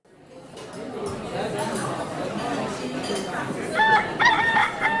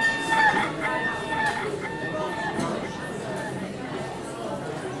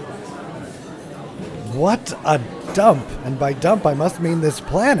What a dump. And by dump, I must mean this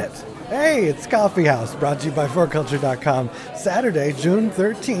planet. Hey, it's Coffee House, brought to you by 4culture.com. Saturday, June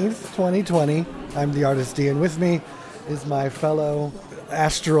 13th, 2020. I'm the artist D, and with me is my fellow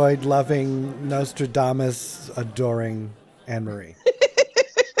asteroid-loving, Nostradamus-adoring Anne-Marie.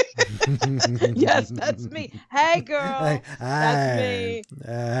 Yes, that's me. Hey, girl. Hey, that's me.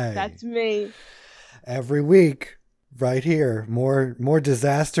 Hey. That's me. Every week, right here, more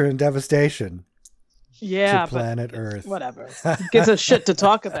disaster and devastation. Yeah, to planet Earth. Whatever. It gives us shit to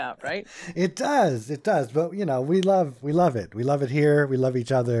talk about, right? It does. But you know, we love it. We love it here. We love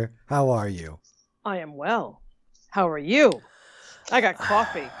each other. How are you? I am well. How are you? I got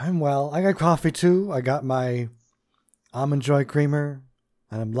coffee. I'm well. I got coffee too. I got my Almond Joy creamer,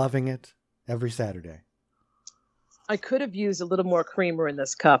 and I'm loving it every Saturday. I could have used a little more creamer in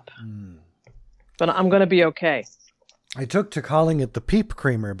this cup, but I'm going to be okay. I took to calling it the Peep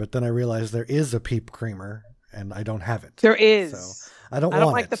Creamer, but then I realized there is a Peep Creamer, and I don't have it. There is. So I don't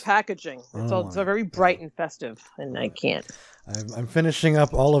like the packaging. It's very bright and festive, and I can't. I'm finishing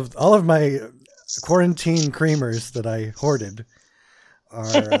up all of my quarantine creamers that I hoarded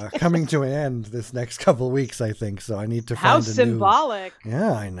are coming to an end this next couple of weeks, I think. So I need to find How symbolic.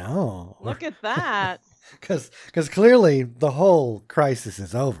 Yeah, I know. Look at that. Because clearly the whole crisis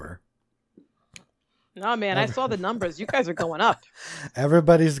is over. No, man, I saw the numbers. You guys are going up.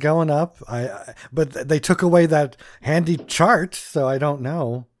 Everybody's going up. But they took away that handy chart, so I don't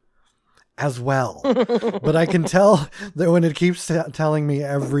know as well. But I can tell that when it keeps telling me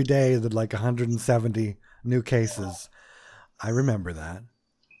every day that like 170 new cases, I remember that.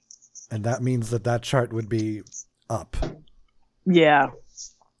 And that means that chart would be up. Yeah.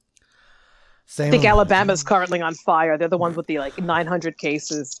 I think Alabama's currently on fire. They're the ones with the 900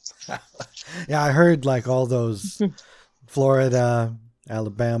 cases. Yeah, I heard like all those Florida,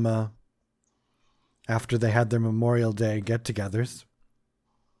 Alabama, after they had their Memorial Day get-togethers.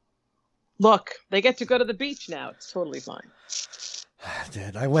 Look, they get to go to the beach now. It's totally fine. I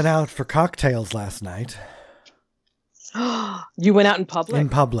did. I went out for cocktails last night. You went out in public? In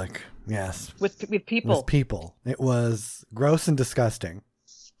public, yes. With people? With people. It was gross and disgusting.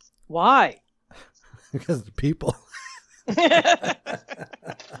 Why? Because the people.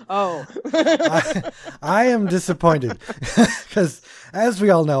 Oh. I am disappointed because, as we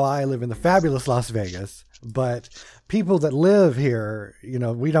all know, I live in the fabulous Las Vegas, but people that live here, you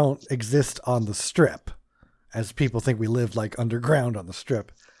know, we don't exist on the Strip, as people think we live like underground on the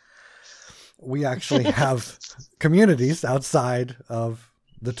Strip. We actually have communities outside of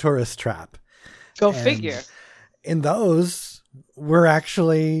the tourist trap. Go figure. In those, we're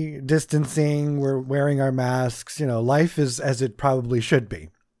actually distancing, we're wearing our masks, you know, life is as it probably should be.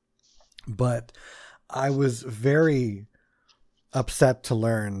 But I was very upset to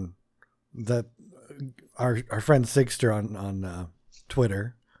learn that our friend Sigster on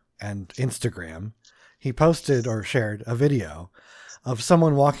Twitter and Instagram, he posted or shared a video of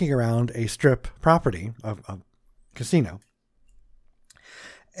someone walking around a Strip property, a casino.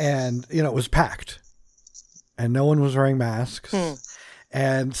 And, you know, it was packed. And no one was wearing masks.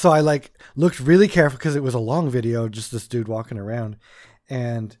 And so I looked really careful because it was a long video, just this dude walking around.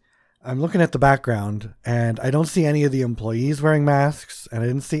 And I'm looking at the background and I don't see any of the employees wearing masks. And I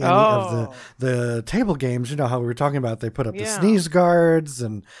didn't see any of the table games. You know how we were talking about, they put up the sneeze guards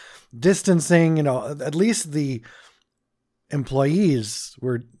and distancing, you know, at least the employees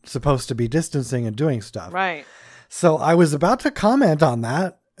were supposed to be distancing and doing stuff. Right. So I was about to comment on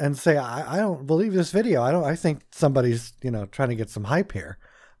that and say, I don't believe this video. I think somebody's, you know, trying to get some hype here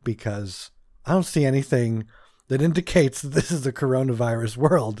because I don't see anything that indicates that this is the coronavirus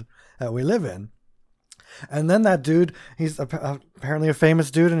world that we live in. And then that dude, he's apparently a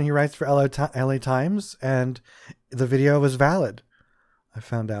famous dude and he writes for LA Times and the video was valid. I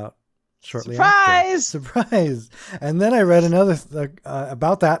found out shortly after. Surprise! And then I read another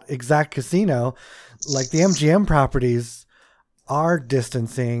about that exact casino, like the MGM properties are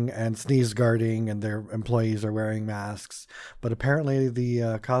distancing and sneeze guarding and their employees are wearing masks. But apparently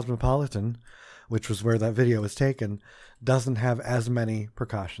the Cosmopolitan, which was where that video was taken, doesn't have as many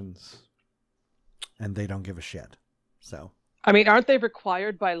precautions. And they don't give a shit. So, I mean, aren't they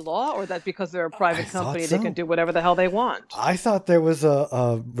required by law, or that because they're a private company, they can do whatever the hell they want? I thought there was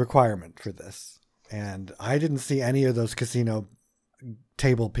a requirement for this. And I didn't see any of those casino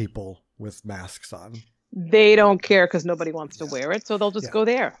table people with masks on. They don't care because nobody wants to wear it, so they'll just go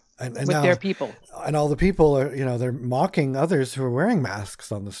there and with now, their people. And all the people are, you know, they're mocking others who are wearing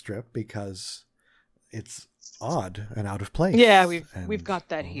masks on the Strip because it's odd and out of place. Yeah, we've got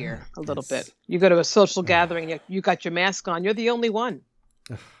that here a little bit. You go to a social gathering, you got your mask on. You're the only one.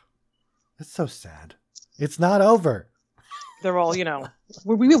 It's so sad. It's not over. They're all,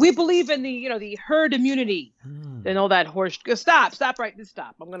 we believe in the herd immunity and all that horse. Stop.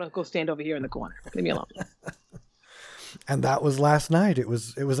 I'm going to go stand over here in the corner. Leave me alone. And that was last night. It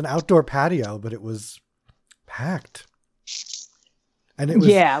was an outdoor patio, but it was packed. And it was,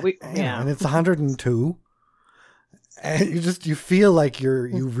 and it's 102. And you feel like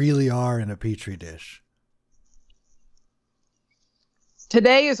you really are in a petri dish.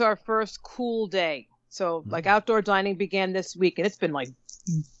 Today is our first cool day. So like outdoor dining began this week and it's been like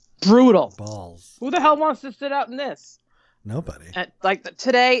brutal. Balls. Who the hell wants to sit out in this? Nobody.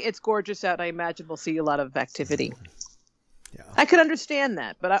 Today it's gorgeous out. I imagine we'll see a lot of activity. Yeah. I could understand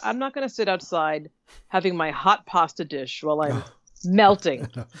that, but I'm not going to sit outside having my hot pasta dish while I'm melting.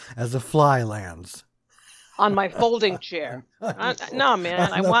 As a fly lands. On my folding chair. No,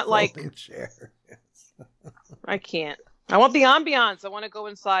 man. I want chair. I can't. I want the ambiance. I want to go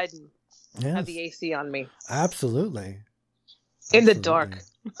inside and have the AC on me. Absolutely. In the dark.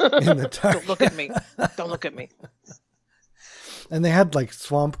 In the dark. Don't look at me. Don't look at me. And they had like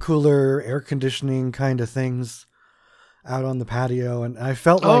swamp cooler, air conditioning kind of things out on the patio. And I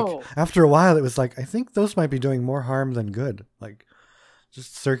felt like after a while, it was like, I think those might be doing more harm than good. Like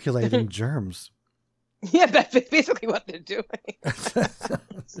just circulating germs. Yeah, that's basically what they're doing.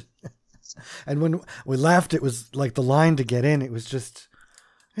 And when we left, it was like the line to get in. It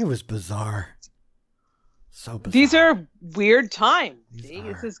was bizarre. So bizarre. These are weird times.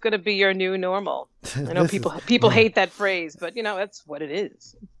 This is going to be your new normal. I know people hate that phrase, but that's what it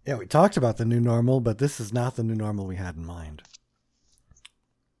is. Yeah, we talked about the new normal, but this is not the new normal we had in mind.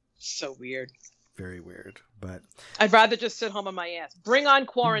 So weird. Very weird, but I'd rather just sit home on my ass. Bring on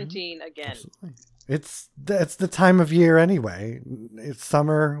quarantine again. Absolutely. It's the time of year anyway. It's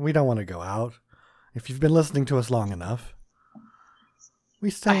summer. We don't want to go out. If you've been listening to us long enough, we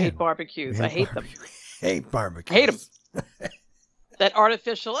stay. I hate barbecues. I hate them. Hate barbecues. Hate them. That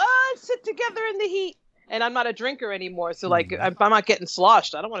artificial, sit together in the heat. And I'm not a drinker anymore. So if I'm not getting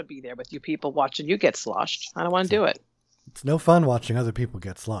sloshed, I don't want to be there with you people watching you get sloshed. I don't want to do it. It's no fun watching other people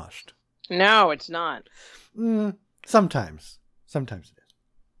get sloshed. No, it's not. Sometimes it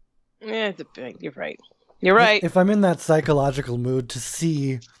is. Yeah, you're right. You're right. If I'm in that psychological mood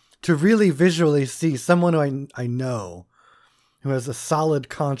to really visually see someone who I know who has a solid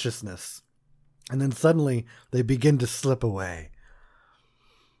consciousness, and then suddenly they begin to slip away.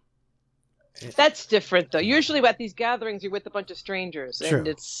 That's different, though. Usually at these gatherings, you're with a bunch of strangers. Sure. And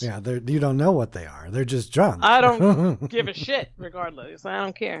it's... Yeah, you don't know what they are. They're just drunk. I don't give a shit, regardless. I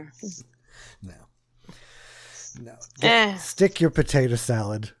don't care. No. Stick your potato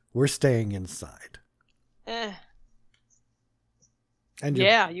salad. We're staying inside. And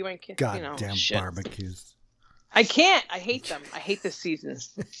you ain't kidding. Goddamn barbecues. I can't. I hate them. I hate this season.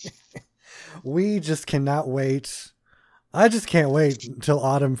 We just cannot wait. I just can't wait until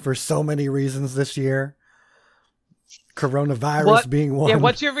autumn for so many reasons this year. Coronavirus being one. Yeah,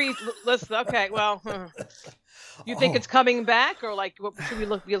 what's your reason? Listen, okay, well, you think it's coming back, or what should we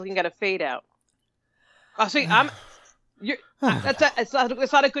be looking at a fade out? Oh, see, it's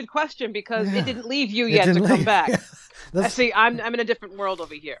not a good question because it didn't leave you yet to come back. See, I'm in a different world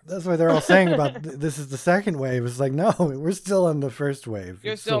over here. That's why they're all saying about this is the second wave. It's like, no, we're still in the first wave.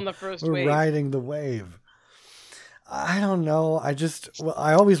 You're still in the first wave. We're riding the wave. I don't know.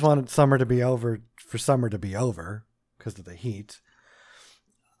 I always wanted summer to be over because of the heat.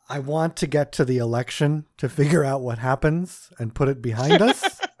 I want to get to the election to figure out what happens and put it behind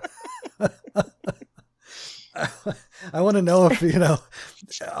us. I want to know if,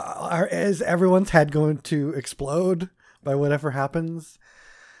 is everyone's head going to explode by whatever happens?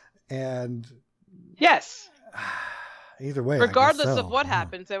 And yes, either way, regardless of what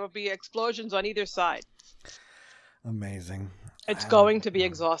happens, there will be explosions on either side. Amazing. It's going to be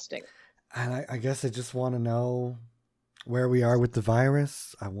exhausting. And I guess I just want to know where we are with the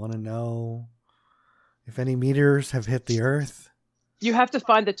virus. I want to know if any meteors have hit the earth. You have to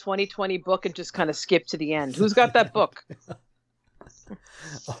find the 2020 book and just kind of skip to the end. Who's got that book?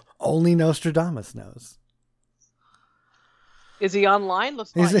 Only Nostradamus knows. Is he online?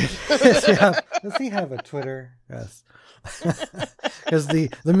 Let's find Does he have a Twitter? Yes. Because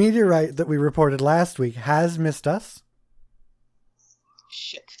the meteorite that we reported last week has missed us.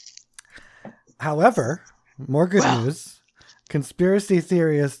 Shit. However, more good news. Conspiracy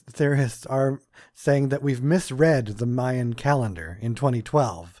theorists are saying that we've misread the Mayan calendar in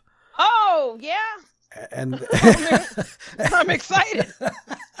 2012. Oh, yeah. And I'm excited.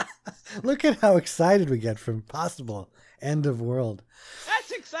 Look at how excited we get from possible end of world.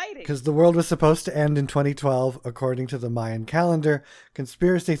 That's exciting. Because the world was supposed to end in 2012, according to the Mayan calendar.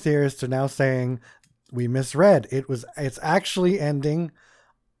 Conspiracy theorists are now saying we misread. It's actually ending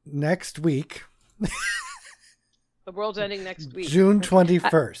next week. The world's ending next week. June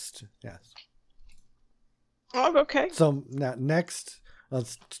 21st. Yes. Oh, okay. So now it's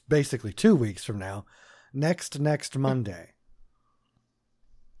basically 2 weeks from now. Next Monday.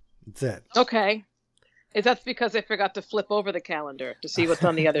 That's it. Okay. That's because I forgot to flip over the calendar to see what's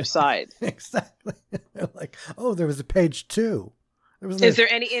on the other side. Exactly. Like, oh, there was a page 2. Is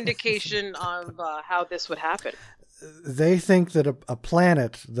there any indication of how this would happen? They think that a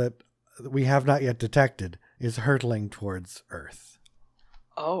planet that we have not yet detected is hurtling towards Earth.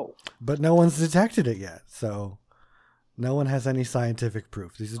 Oh. But no one's detected it yet, so no one has any scientific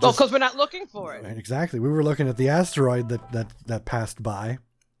proof. These are Well, because we're not looking for it. Exactly. We were looking at the asteroid that passed by.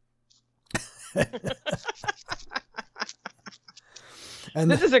 And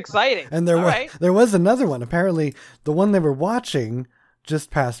this is exciting. And there was another one. Apparently, the one they were watching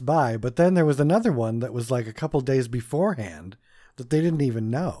just passed by, but then there was another one that was like a couple days beforehand that they didn't even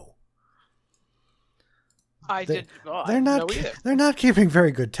know. They're not keeping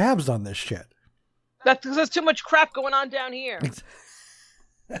very good tabs on this shit. That's because there's too much crap going on down here.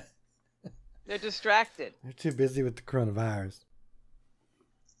 They're distracted. They're too busy with the coronavirus.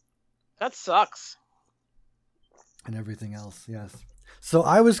 That sucks. And everything else, yes. So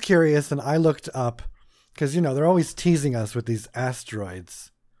I was curious and I looked up, because, they're always teasing us with these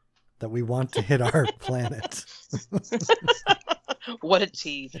asteroids that we want to hit our planet. What a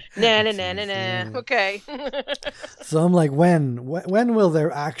tease. Nah. Okay. So I'm like, when will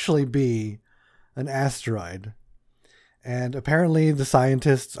there actually be an asteroid? And apparently the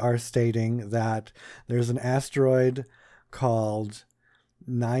scientists are stating that there's an asteroid called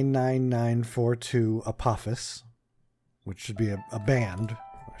 99942 Apophis, which should be a band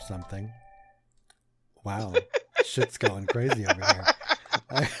or something. Wow. Shit's going crazy over here.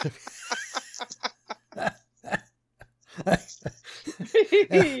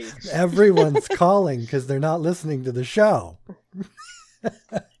 Everyone's calling because they're not listening to the show.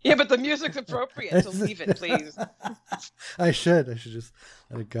 Yeah, but the music's appropriate, so leave it, please. I should just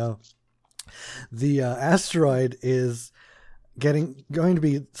let it go. The asteroid is going to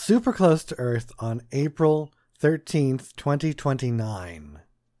be super close to Earth on April 13th, 2029.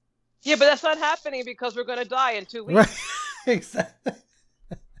 Yeah, but that's not happening because we're going to die in 2 weeks. Right. Exactly.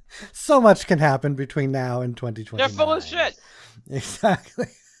 So much can happen between now and 2029. They're full of shit. Exactly.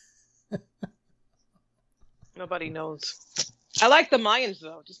 Nobody knows. I like the Mayans,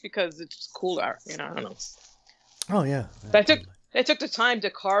 though, just because it's cooler. I don't know. Oh, yeah. They took the time to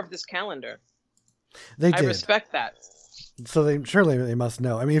carve this calendar. They did. I respect that. So they must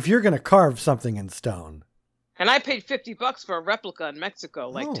know. I mean, if you're going to carve something in stone. And I paid $50 for a replica in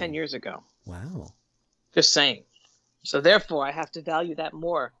Mexico 10 years ago. Wow. Just saying. So therefore, I have to value that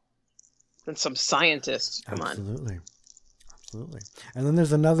more than some scientist. Come Absolutely. And then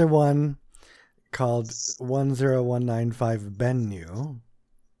there's another one called 10195 Bennu.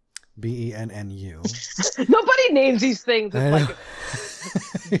 Bennu. Nobody names these things.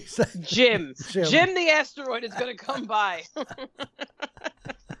 It's like Jim. Jim the asteroid is going to come by.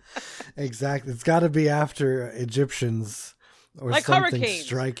 Exactly. It's got to be after Egyptians or like something hurricanes.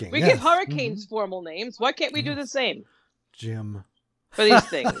 Striking. We give hurricanes formal names. Why can't we do the same? Jim. For these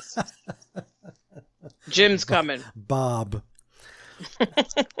things. Jim's coming. Bob.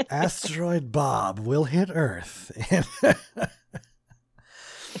 Asteroid Bob will hit Earth.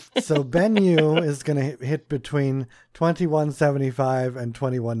 So Bennu is going to hit between 2175 and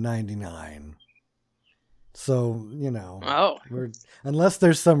 2199. So, unless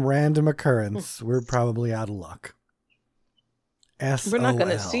there's some random occurrence, we're probably out of luck. SOL. We're not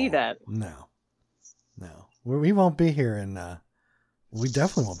going to see that. No. We won't be here we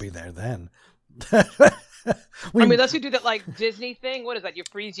definitely won't be there then. Unless you do that Disney thing. What is that? You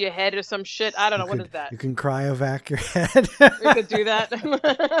freeze your head or some shit? I don't know. What is that? You can cryovac your head. We could do that.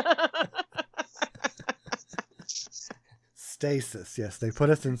 Stasis. Yes, they put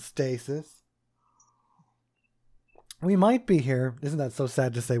us in stasis. We might be here. Isn't that so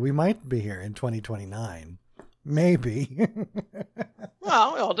sad to say? We might be here in 2029. Maybe.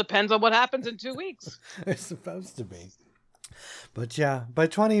 Well, it all depends on what happens in 2 weeks. It's supposed to be. But yeah, by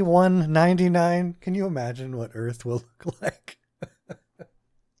 2199, can you imagine what Earth will look like?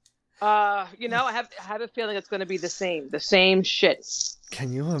 I have a feeling it's going to be the same shit.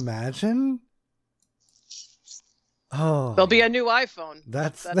 Can you imagine? Oh, there'll be a new iPhone.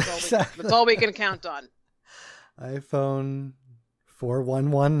 That's all we can count on. iPhone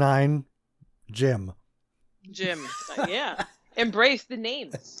 4119 Jim. Yeah. Embrace the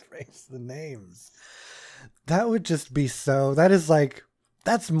names. Embrace the names. That would just be so. That is like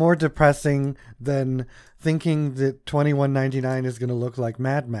That's more depressing than thinking that 2199 is going to look like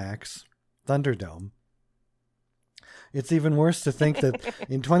Mad Max Thunderdome. It's even worse to think that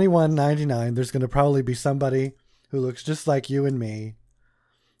in 2199 there's going to probably be somebody who looks just like you and me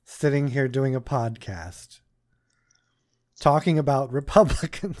sitting here doing a podcast talking about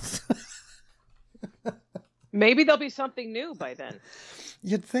Republicans. Maybe there'll be something new by then.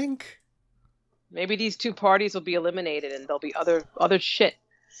 You'd think. Maybe these two parties will be eliminated and there'll be other shit.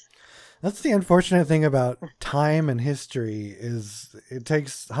 That's the unfortunate thing about time and history is it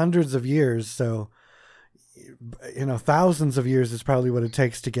takes hundreds of years. So, thousands of years is probably what it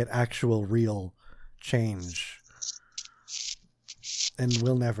takes to get actual real change. And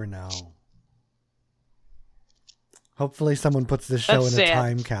we'll never know. Hopefully someone puts this show in a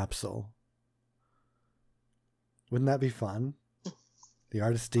time capsule. Wouldn't that be fun? The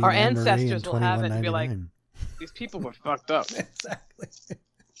artist Our ancestors will have it and be like, these people were fucked up. Exactly.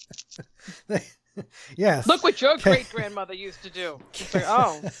 Yes. Look what your great-grandmother used to do. It's like,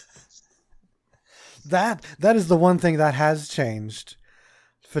 oh. That is the one thing that has changed.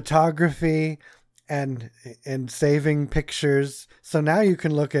 Photography and saving pictures. So now you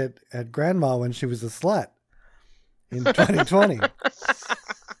can look at grandma when she was a slut in 2020.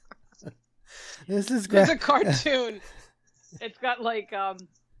 There's a cartoon. It's got like,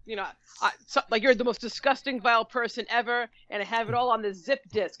 like you're the most disgusting, vile person ever, and I have it all on the zip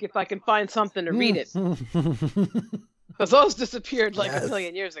disk if I can find something to read it. Because those disappeared like a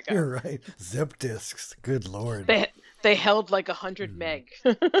million years ago. You're right. Zip disks. Good Lord. They held like 100 meg.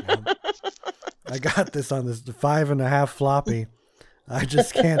 I got this on this 5.5 floppy. I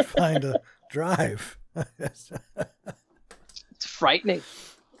just can't find a drive. It's frightening.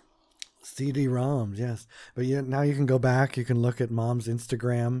 CD-ROMs, yes. But now you can go back. You can look at Mom's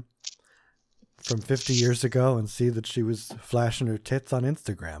Instagram from 50 years ago and see that she was flashing her tits on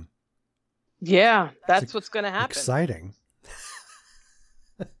Instagram. Yeah, that's what's going to happen. Exciting.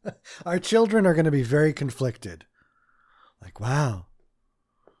 Our children are going to be very conflicted. Like, wow.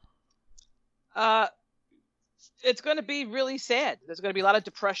 It's going to be really sad. There's going to be a lot of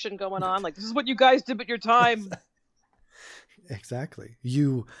depression going on. Like, this is what you guys did with your time. Exactly.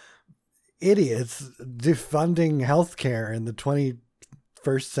 You idiots defunding healthcare in the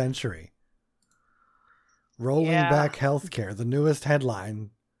 21st century. Rolling back healthcare. The newest headline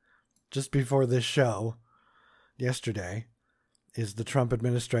just before this show yesterday is the Trump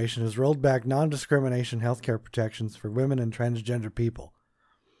administration has rolled back non-discrimination healthcare protections for women and transgender people.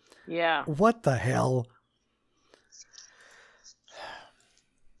 Yeah. What the hell?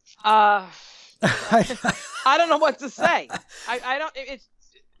 I don't know what to say. I don't. It's.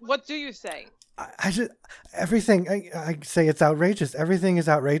 What do you say? I just everything. I say it's outrageous. Everything is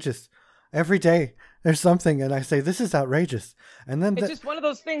outrageous. Every day there's something, and I say this is outrageous. And then it's just one of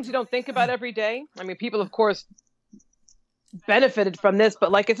those things you don't think about every day. I mean, people, of course, benefited from this,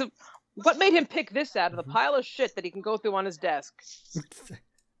 but like, what made him pick this out of the pile of shit that he can go through on his desk?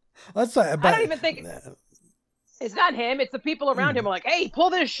 I don't even think. It's not him. It's the people around him are like, hey,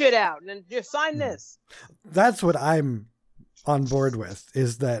 pull this shit out and just sign this. That's what I'm on board with,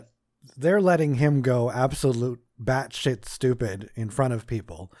 is that they're letting him go absolute batshit stupid in front of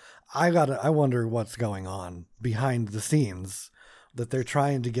people. I wonder what's going on behind the scenes, that they're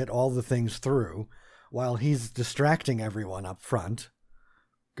trying to get all the things through while he's distracting everyone up front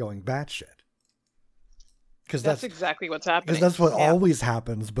going batshit. Because that's exactly what's happening. Because that's what always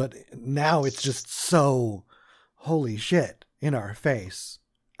happens. But now it's just so holy shit in our face.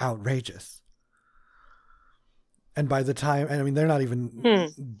 Outrageous. And by the time, I mean, they're not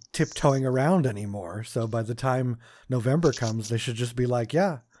even tiptoeing around anymore. So by the time November comes, they should just be like,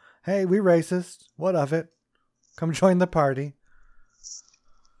 yeah, hey, we racist. What of it? Come join the party.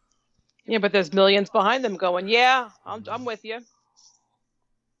 Yeah, but there's millions behind them going, yeah, I'm with you.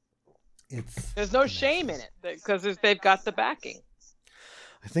 There's no shame in it because they've got the backing.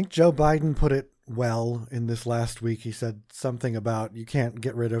 I think Joe Biden put it well in this last week. He said something about you can't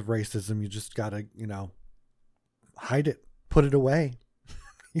get rid of racism. You just got to, hide it, put it away.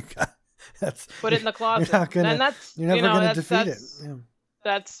 Put it in the closet. You're never going to defeat it. Yeah.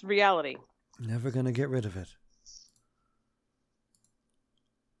 That's reality. Never going to get rid of it.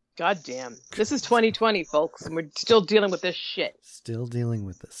 God damn. This is 2020, folks, and we're still dealing with this shit. Still dealing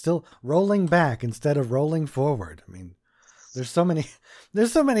with this. Still rolling back instead of rolling forward. I mean, there's so many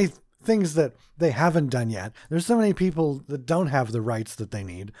things that they haven't done yet. There's so many people that don't have the rights that they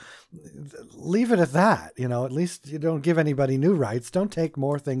need. Leave it at that. At least you don't give anybody new rights. Don't take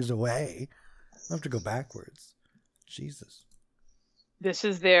more things away. You don't have to go backwards. Jesus. This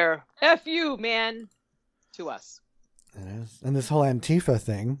is their F you, man, to us. It is. And this whole Antifa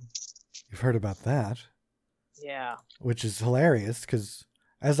thing, you've heard about that. Yeah. Which is hilarious because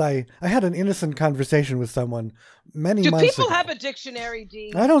as I had an innocent conversation with someone many Do months people ago. have a dictionary,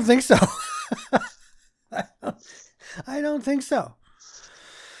 D? I don't think so. I don't think so.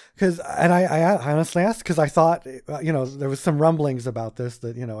 I honestly asked because I thought, there was some rumblings about this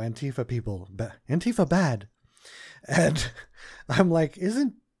that, Antifa people, Antifa bad. And I'm like,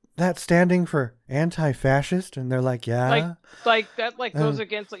 isn't that standing for anti-fascist? And they're like, yeah. Like that goes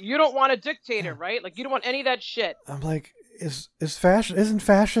against, you don't want a dictator, right? Like, you don't want any of that shit. I'm like, isn't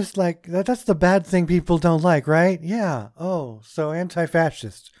fascist like that's the bad thing people don't like, right? Yeah. Oh, so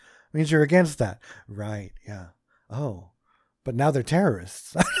anti-fascist means you're against that. Right. Yeah. Oh, but now they're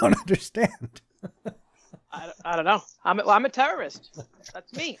terrorists. I don't understand. I don't know. I'm a terrorist.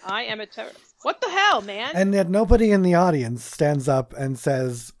 That's me. I am a terrorist. What the hell, man? And yet nobody in the audience stands up and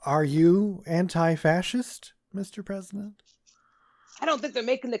says, "Are you anti-fascist, Mr. President?" I don't think they're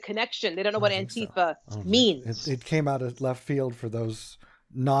making the connection. They don't know what Antifa means. It came out of left field for those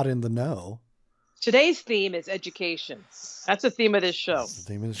not in the know. Today's theme is education. That's the theme of this show. That's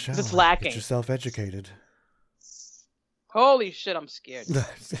the theme of the show. It's lacking. Get yourself educated. Holy shit, I'm scared.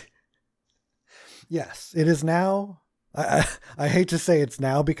 Yes, it is now. I hate to say it's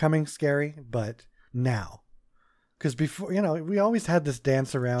now becoming scary, but now. Because before, we always had this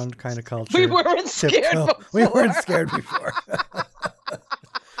dance around kind of culture. We weren't scared before. We weren't scared before.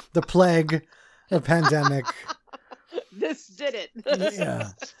 The plague, the pandemic. This did it.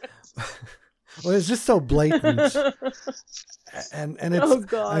 Yeah. Well, it's just so blatant. And it's, oh,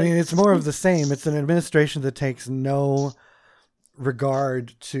 God. I mean, it's more of the same. It's an administration that takes no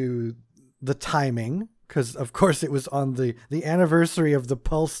regard to the timing, because of course it was on the anniversary of the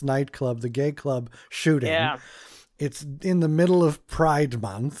Pulse nightclub, the gay club shooting. Yeah. It's in the middle of Pride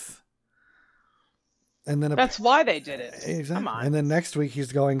Month. And then that's why they did it. Exactly. Come on. And then next week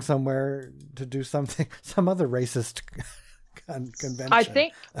he's going somewhere to do something, some other racist convention.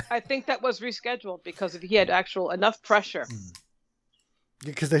 I think that was rescheduled because he had enough pressure.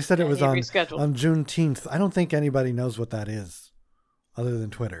 Because they said it was on rescheduled. Juneteenth. I don't think anybody knows what that is other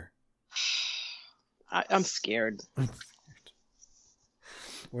than Twitter. I'm scared.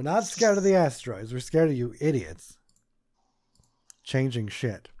 We're not scared of the asteroids. We're scared of you idiots. Changing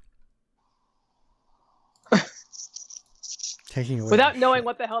shit. Taking away without knowing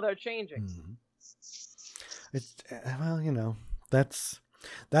what the hell they're changing. Mm-hmm. It's well,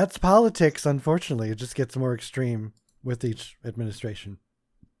 that's politics. Unfortunately, it just gets more extreme with each administration.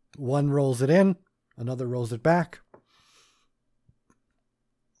 One rolls it in, another rolls it back.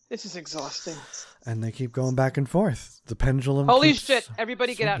 This is exhausting. And they keep going back and forth. The pendulum. Holy shit!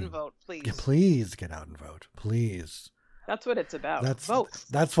 Everybody get out and vote, please. Yeah, please get out and vote, please. That's what it's about. Vote.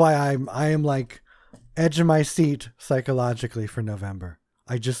 That's why I am like edge of my seat psychologically for November.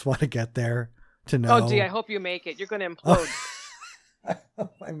 I just want to get there to know. Oh, gee, I hope you make it. You're going to implode. I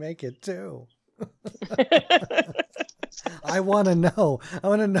hope I make it too. I want to know. I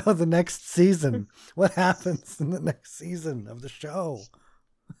want to know the next season. What happens in the next season of the show?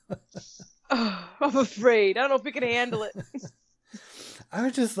 Oh, I'm afraid. I don't know if we can handle it. I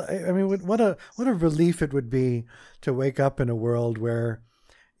mean, what a relief it would be to wake up in a world where,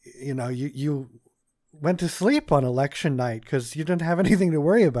 you went to sleep on election night because you didn't have anything to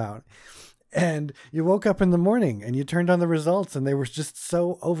worry about. And you woke up in the morning and you turned on the results and they were just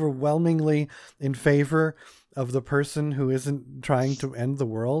so overwhelmingly in favor of the person who isn't trying to end the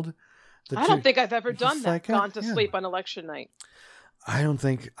world. I don't think I've ever done that, like, gone to sleep on election night. I don't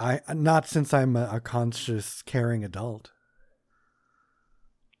think not since I'm a conscious, caring adult.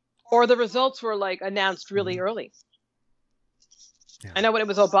 Or the results were announced really early. Yeah. I know when it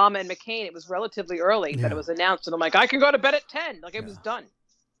was Obama and McCain, it was relatively early that it was announced. And I'm like, I can go to bed at 10. It was done.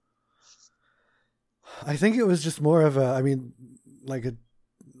 I think it was just more of a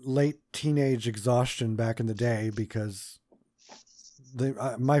late teenage exhaustion back in the day because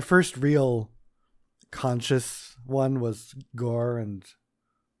my first real conscious one was Gore and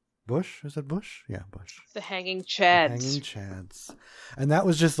Bush. Is it Bush? Yeah, Bush. The Hanging Chads. And that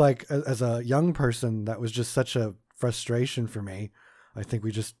was just as a young person, that was just such a frustration for me. I think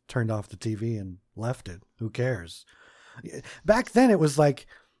we just turned off the TV and left it. Who cares? Back then it was like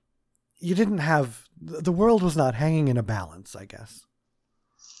you didn't have, the world was not hanging in a balance, I guess.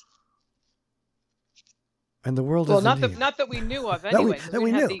 And the world is not that we knew of anyway.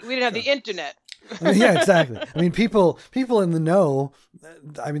 We didn't have the internet. Yeah, exactly. I mean, people in the know,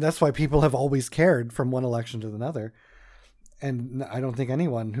 I mean, that's why people have always cared from one election to another. And I don't think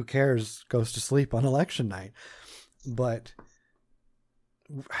anyone who cares goes to sleep on election night. But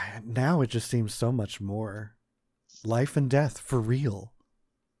now it just seems so much more life and death for real.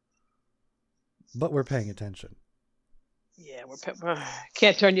 But we're paying attention. Yeah,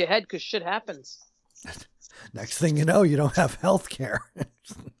 can't turn your head because shit happens. Next thing you know, you don't have health care.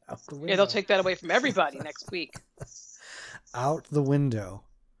 Yeah, they'll take that away from everybody next week. Out the window.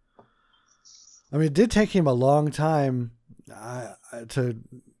 I mean, it did take him a long time to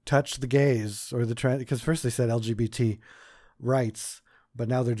touch the gays or the trans, because first they said LGBT rights, but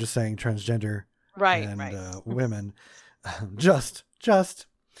now they're just saying transgender women.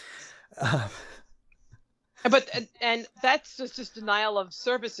 And that's just denial of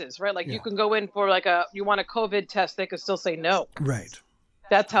services, right? Like you can go in for you want a COVID test, they could still say no. Right.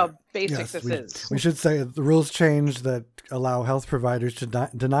 That's how basic this is. We should say the rules change that allow health providers to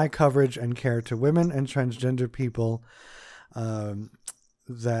deny coverage and care to women and transgender people.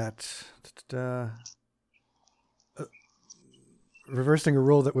 Reversing a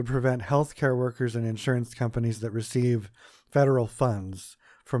rule that would prevent healthcare workers and insurance companies that receive federal funds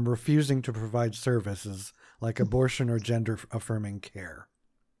from refusing to provide services like abortion or gender-affirming care.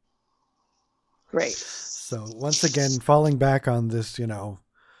 Great. So once again, falling back on this,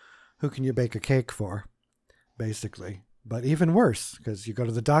 who can you bake a cake for, basically. But even worse, because you go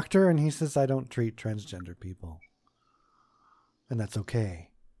to the doctor and he says, I don't treat transgender people. And that's okay.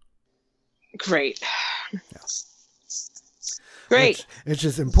 Great. Yeah. Great. Which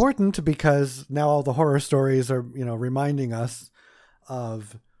is important because now all the horror stories are, reminding us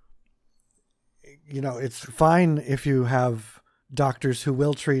of, it's fine if you have doctors who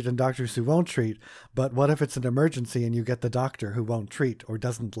will treat and doctors who won't treat, but what if it's an emergency and you get the doctor who won't treat or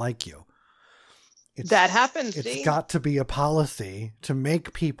doesn't like you? That happens. It's got to be a policy to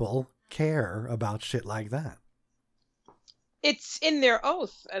make people care about shit like that. It's in their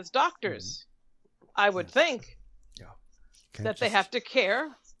oath as doctors, I would think. Yeah. That they have to care.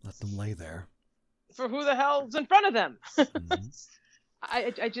 Let them lay there. For who the hell's in front of them. Mm-hmm.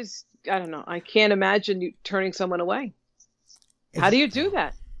 I don't know. I can't imagine you turning someone away. How do you do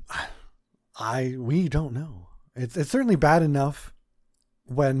that? We don't know. It's certainly bad enough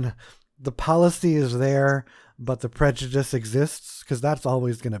when the policy is there, but the prejudice exists, because that's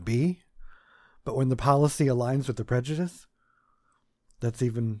always going to be. But when the policy aligns with the prejudice, that's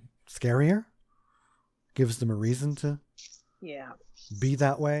even scarier. Gives them a reason to be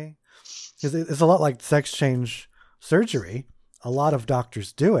that way. Because it's a lot like sex change surgery. A lot of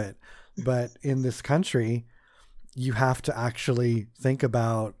doctors do it, but in this country, you have to actually think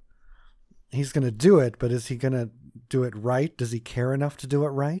about, he's going to do it, but is he going to do it right? Does he care enough to do it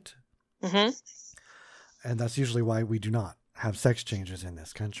right? Mm-hmm. And that's usually why we do not have sex changes in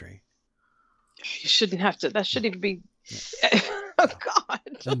this country. You shouldn't have to. That shouldn't even be. Yeah. Oh God!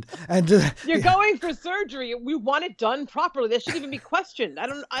 And you're going for surgery. We want it done properly. That shouldn't even be questioned. I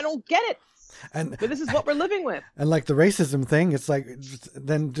don't get it. But this is what we're living with. And like the racism thing, it's like,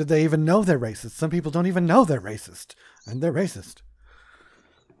 then do they even know they're racist? Some people don't even know they're racist, and they're racist.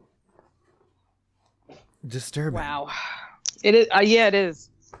 Disturbing. Wow. It is. Yeah, it is.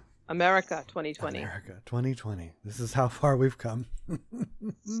 America 2020. America 2020. This is how far we've come.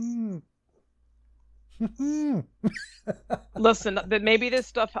 Listen, maybe this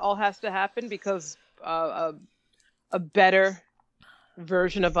stuff all has to happen because a better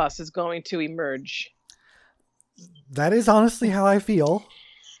version of us is going to emerge. That is honestly how I feel.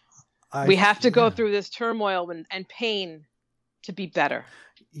 We have to go through this turmoil and pain to be better.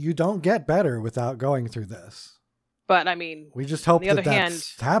 You don't get better without going through this. But I mean, we just hope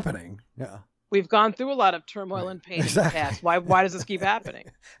that's happening. Yeah. We've gone through a lot of turmoil and pain in the past. Why does this keep happening?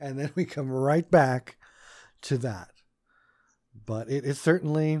 And then we come right back to that. But it's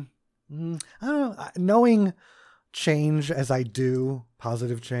certainly, I don't know, knowing change as I do,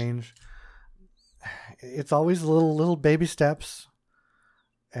 positive change, it's always little baby steps.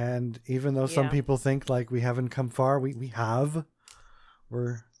 And even though some people think like we haven't come far, we have.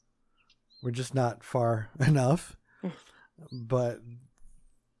 We're just not far enough. But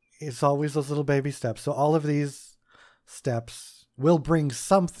it's always those little baby steps. So all of these steps will bring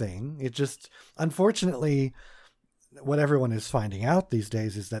something. It just, unfortunately, what everyone is finding out these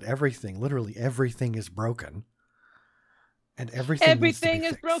days is that literally everything is broken. And everything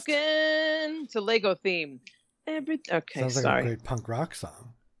is broken. It's a Lego theme. Sounds like a great punk rock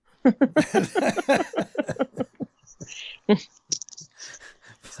song.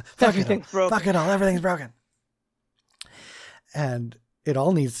 Everything's broken. Fuck it all. Everything's broken. And it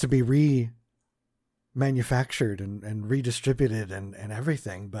all needs to be remanufactured and redistributed and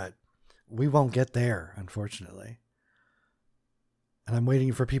everything, but we won't get there, unfortunately. And I'm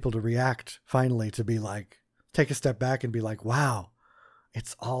waiting for people to react finally, to be like, take a step back and be like, wow,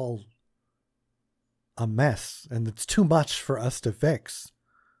 it's all a mess and it's too much for us to fix.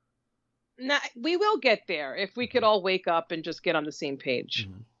 Now, we will get there if we could all wake up and just get on the same page.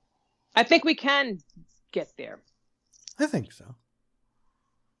 Mm-hmm. I think we can get there. I think so.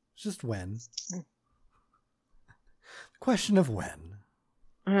 It's just when. The question of when.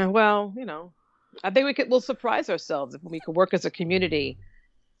 Well, I think we'll surprise ourselves if we could work as a community.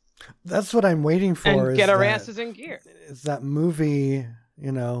 That's what I'm waiting for. And get our asses in gear. It's that movie,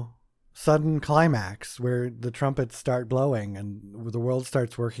 Sudden Climax, where the trumpets start blowing and the world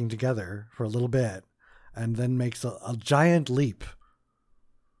starts working together for a little bit and then makes a giant leap.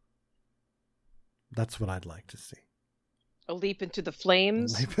 That's what I'd like to see. A leap into the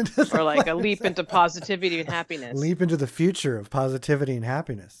flames? Or like a leap into positivity and happiness? Leap into the future of positivity and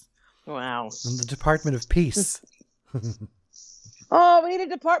happiness. Wow. And the Department of Peace. Oh, we need a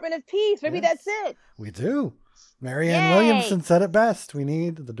Department of Peace. Maybe that's it. We do. Marianne Williamson said it best. We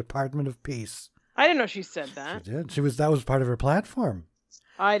need the Department of Peace. I didn't know she said that. She did. That was part of her platform.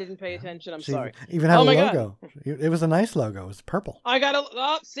 I didn't pay attention. I'm sorry. Even had a logo. God. It was a nice logo. It was purple. I got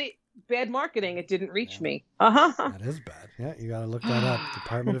to see. Bad marketing. It didn't reach me. Uh-huh. That is bad. Yeah, you got to look that up.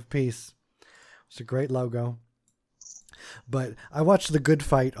 Department of Peace. It's a great logo. But I watched The Good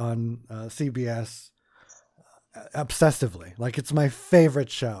Fight on CBS obsessively. Like, it's my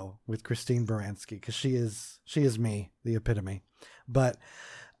favorite show with Christine Baranski because she is me, the epitome. But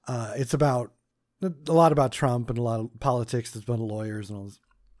it's about a lot about Trump and a lot of politics. There's been lawyers and all this.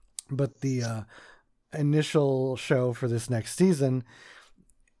 But the initial show for this next season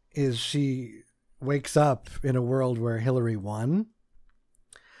is she wakes up in a world where Hillary won,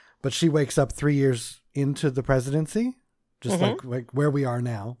 but she wakes up 3 years into the presidency, just like where we are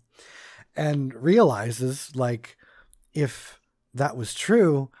now, and realizes, like, if that was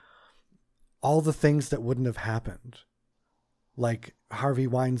true, all the things that wouldn't have happened, like Harvey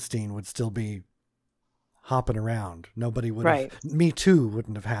Weinstein would still be hopping around. Nobody would have, Me Too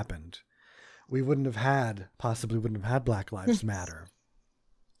wouldn't have happened. We wouldn't have had Black Lives Matter.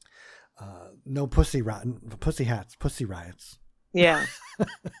 No pussy riots. Yeah.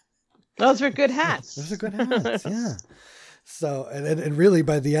 Those were good hats. Those are good hats, yeah. So, and really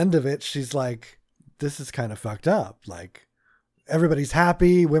by the end of it, she's like, this is kind of fucked up. Like, everybody's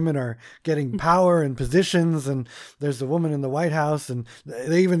happy. Women are getting power and positions, and there's a woman in the White House, and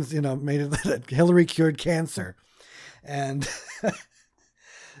they even, made it that Hillary cured cancer. And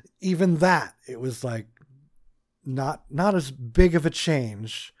even that, it was like not as big of a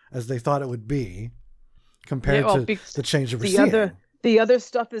change as they thought it would be compared to the change that we're seeing. The other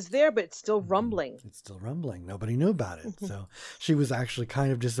stuff is there, but it's still rumbling. It's still rumbling. Nobody knew about it. So she was actually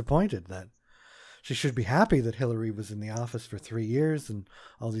kind of disappointed that she should be happy that Hillary was in the office for 3 years and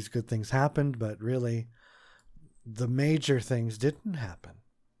all these good things happened, but really the major things didn't happen.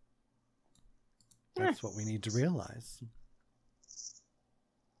 That's what we need to realize.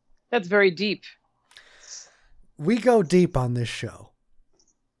 That's very deep. We go deep on this show.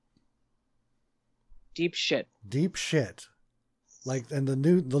 Deep shit. Deep shit. Like, and the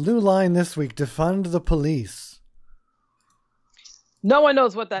new line this week, defund the police. No one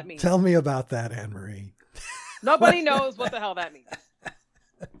knows what that means. Tell me about that, Anne-Marie. Nobody knows what the hell that means.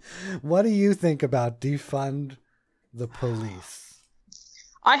 What do you think about defund the police?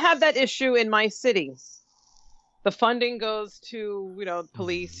 I have that issue in my city. The funding goes to,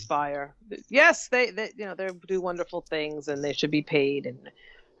 police, fire. Yes, they do wonderful things and they should be paid,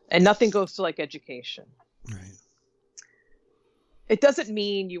 and nothing goes to like education. Right. It doesn't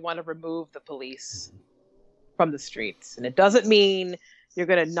mean you want to remove the police from the streets, and it doesn't mean you're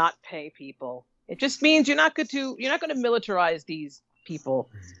going to not pay people. It just means you're not going to militarize these people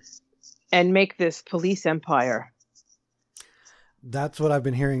and make this police empire. That's what I've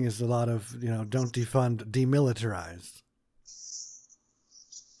been hearing is a lot of, don't defund, demilitarize.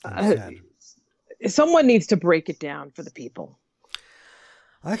 Someone needs to break it down for the people.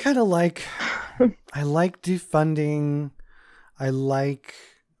 I kind of like defunding. I like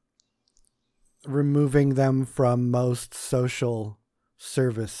removing them from most social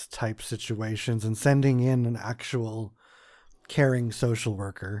service type situations and sending in an actual caring social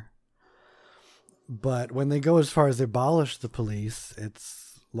worker. But when they go as far as abolish the police,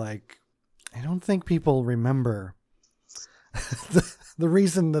 it's like, I don't think people remember the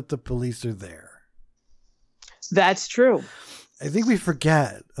reason that the police are there. That's true. I think we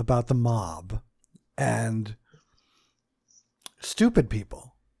forget about the mob and stupid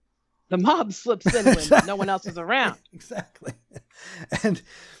people. The mob slips in when no one else is around. Exactly. And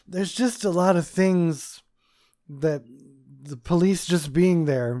there's just a lot of things that the police just being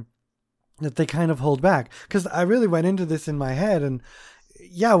there that they kind of hold back. Because I really went into this in my head, and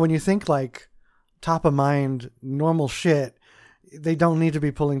yeah, when you think like top of mind, normal shit, they don't need to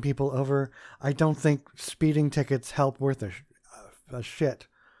be pulling people over. I don't think speeding tickets help worth a shit,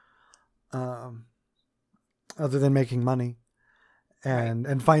 other than making money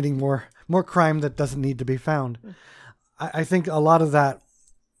and finding more crime that doesn't need to be found. I think a lot of that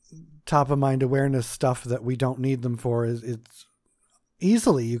top of mind awareness stuff that we don't need them for it's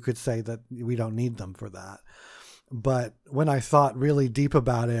easily, you could say that we don't need them for that. But when I thought really deep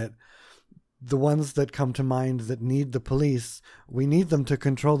about it, the ones that come to mind that need the police, we need them to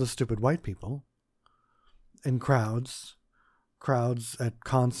control the stupid white people in crowds at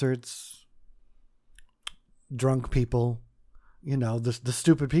concerts, drunk people, the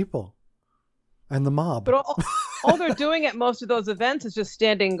stupid people and the mob. But all they're doing at most of those events is just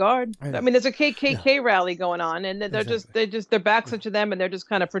standing guard. I mean, there's a KKK rally going on, and they're their backs are to them, and they're just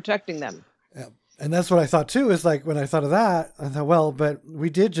kind of protecting them. Yeah. And that's what I thought too, is like when I thought of that, I thought, well, but we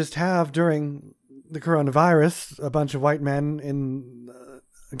did just have during the coronavirus a bunch of white men in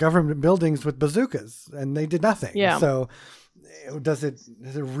government buildings with bazookas, and they did nothing. Yeah. So is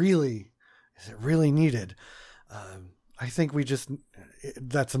it really needed? I think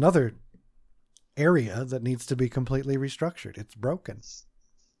that's another area that needs to be completely restructured. It's broken.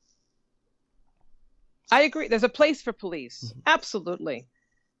 I agree. There's a place for police. Mm-hmm. Absolutely.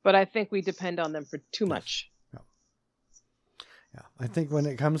 But I think we depend on them for too much. Yeah. I think when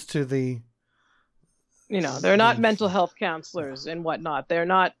it comes to they're not mental health counselors and whatnot. They're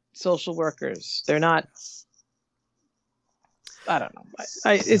not social workers. They're not, I don't know.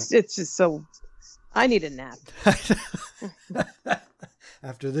 It's just so, I need a nap.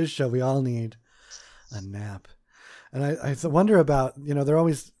 After this show, we all need a nap. And I wonder about,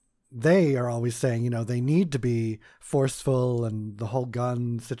 they are always saying, they need to be forceful and the whole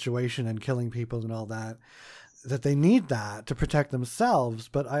gun situation and killing people and all that they need that to protect themselves.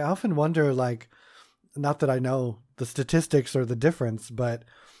 But I often wonder, like, not that I know the statistics or the difference, but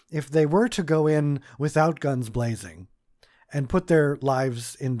if they were to go in without guns blazing and put their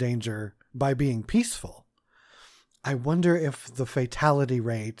lives in danger by being peaceful, I wonder if the fatality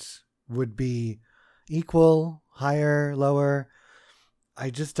rate would be equal, higher, lower. I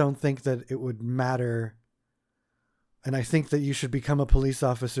just don't think that it would matter. And I think that you should become a police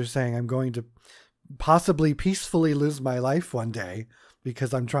officer saying, I'm going to possibly peacefully lose my life one day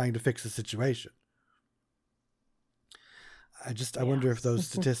because I'm trying to fix a situation. I wonder if those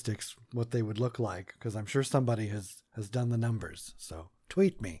statistics, what they would look like, because I'm sure somebody has done the numbers. So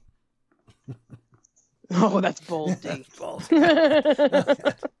tweet me. Oh, that's bold, Dave. Bold.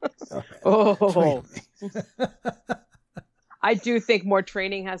 Oh. I do think more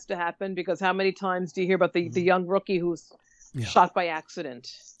training has to happen, because how many times do you hear about the young rookie who's shot by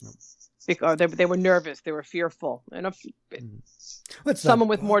accident? Because they were nervous, they were fearful. And someone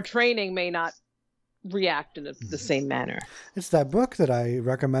with more training may not react in the same manner. It's that book that I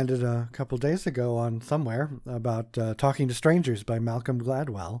recommended a couple days ago on somewhere about Talking to Strangers by Malcolm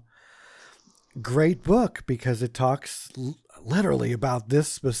Gladwell. Great book, because it talks literally about this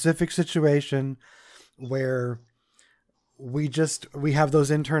specific situation where we have those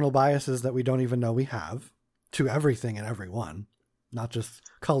internal biases that we don't even know we have to everything and everyone, not just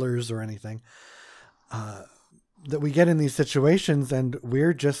colors or anything, that we get in these situations and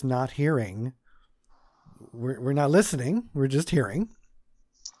we're just not hearing. We're not listening. We're just hearing.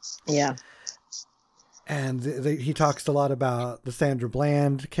 Yeah. And he talks a lot about the Sandra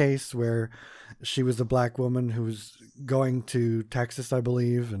Bland case, where she was a black woman who was going to Texas, I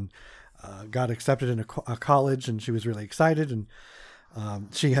believe, and got accepted in a college, and she was really excited. And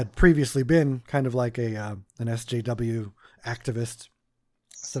she had previously been kind of like an SJW activist.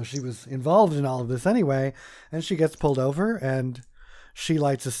 So she was involved in all of this anyway, and she gets pulled over, and she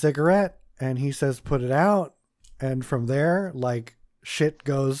lights a cigarette, and he says, put it out. And from there, like, shit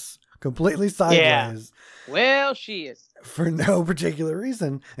goes completely sideways. Yeah. Well, she is. For no particular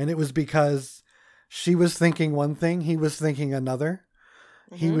reason. And it was because she was thinking one thing, he was thinking another.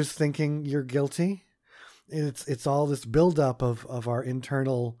 Mm-hmm. He was thinking, you're guilty. It's all this buildup of our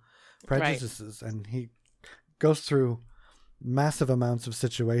internal prejudices. Right. And he goes through massive amounts of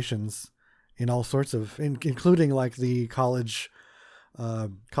situations in all sorts of, including like the college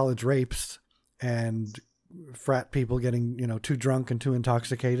rapes and frat people getting, too drunk and too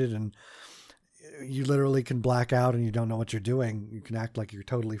intoxicated, and you literally can black out and you don't know what you're doing. You can act like you're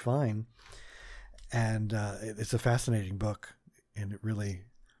totally fine. And it's a fascinating book, and it really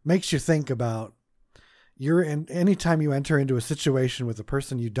makes you think about anytime you enter into a situation with a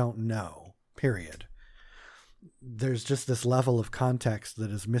person you don't know, period, there's just this level of context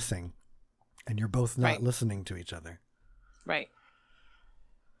that is missing, and you're both not listening to each other. Right.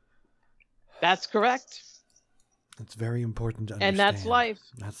 That's correct. It's very important to understand. And that's life.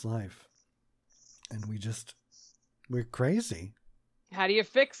 That's life. And we're crazy. How do you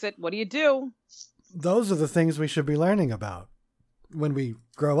fix it? What do you do? Those are the things we should be learning about when we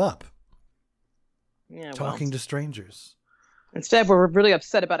grow up. Yeah, Talking to strangers. Instead, we're really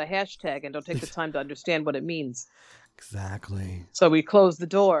upset about a hashtag and don't take the time to understand what it means. Exactly. So we close the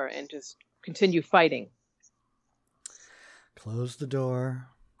door and just continue fighting. Close the door,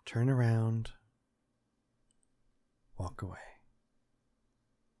 turn around, walk away.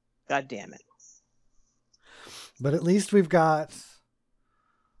 God damn it. But at least we've got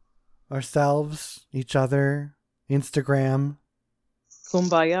ourselves, each other, Instagram,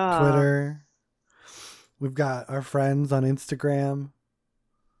 Kumbaya. Twitter. We've got our friends on Instagram.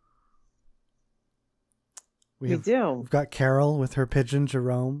 We do. We've got Carol with her pigeon,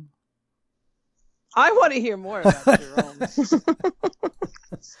 Jerome. I want to hear more about Jerome.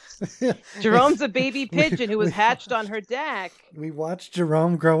 Jerome's a baby pigeon who was hatched on her deck. We watched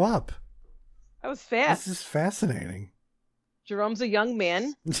Jerome grow up. That was fast. This is fascinating. Jerome's a young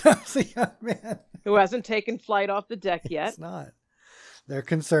man. Jerome's a young man. Who hasn't taken flight off the deck yet. It's not. They're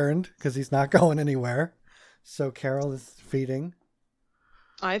concerned because he's not going anywhere. So Carol is feeding.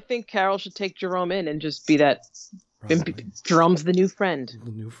 I think Carol should take Jerome in and just be that. Jerome's the new friend.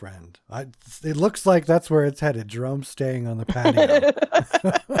 The new friend. It looks like that's where it's headed. Jerome's staying on the patio.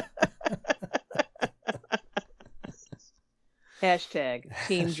 Hashtag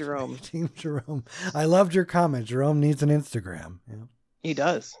Team Jerome. Team Jerome. I loved your comment. Jerome needs an Instagram. Yeah. He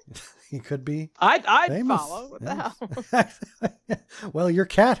does. He could be. I'd famous. follow. What the hell? Well, your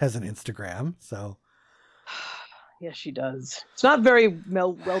cat has an Instagram, so. Yes, she does. It's not very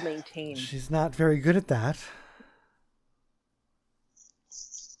well maintained. She's not very good at that.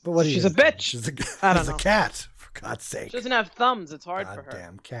 But what? She's a bitch. She's I don't know. a cat, for God's sake. She doesn't have thumbs. It's hard for her.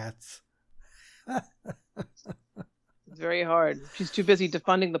 Goddamn cats. It's very hard. She's too busy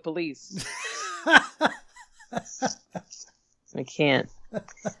defunding the police. I can't.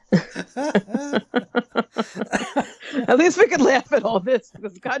 At least we can laugh at all this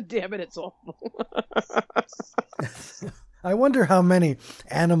because, God damn it, it's awful. I wonder how many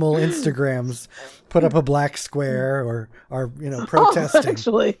animal Instagrams put up a black square or are protesting. Oh,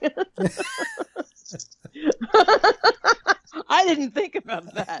 actually, I didn't think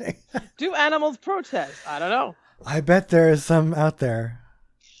about that. Do animals protest? I don't know. I bet there is some out there.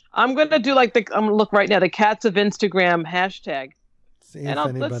 I'm gonna do I'm gonna look right now. The Cats of Instagram hashtag.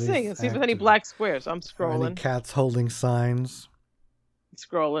 Let's see if there's any black squares. I'm scrolling. Any cats holding signs.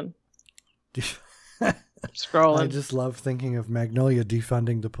 Scrolling. Scrolling. I just love thinking of Magnolia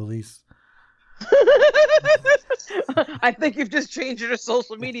defunding the police. I think you've just changed your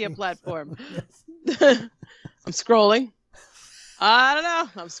social media platform. I'm scrolling. I don't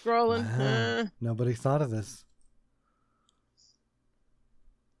know. I'm scrolling. Wow. Nobody thought of this.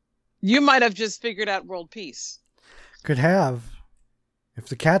 You might have just figured out world peace. Could have. If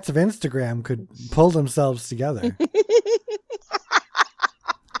the Cats of Instagram could pull themselves together.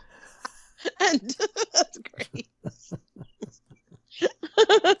 And that's great.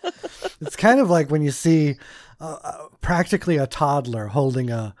 It's kind of like when you see practically a toddler holding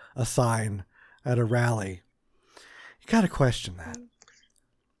a sign at a rally. You got to question that.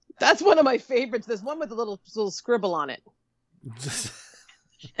 That's one of my favorites. There's one with a little scribble on it.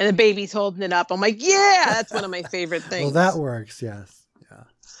 And the baby's holding it up. I'm like, yeah, that's one of my favorite things. Well, that works, yes. Yeah.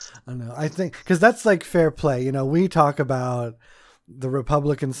 I know. I think, because that's like fair play. We talk about the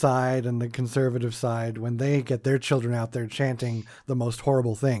Republican side and the conservative side when they get their children out there chanting the most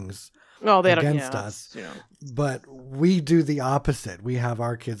horrible things against us. But we do the opposite. We have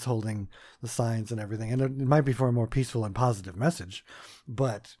our kids holding the signs and everything. And it might be for a more peaceful and positive message.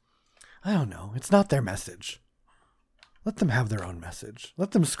 But I don't know. It's not their message. Let them have their own message.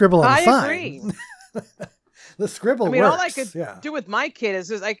 Let them scribble on a sign. I agree. The scribble works. All I could do with my kid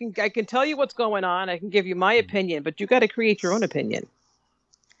is I can tell you what's going on. I can give you my opinion, but you got to create your own opinion.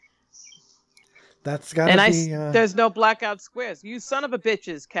 That's got to be... there's no blackout squares. You son of a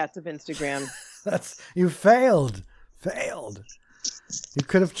bitches, Cats of Instagram. You failed. You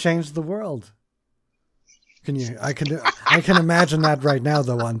could have changed the world. Can you? I can imagine that right now,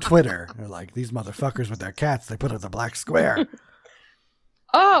 though, on Twitter. They're like, these motherfuckers with their cats, they put up the black square.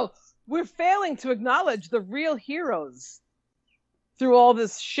 Oh, we're failing to acknowledge the real heroes through all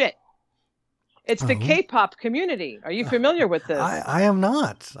this shit. It's the K-pop community. Are you familiar with this? I am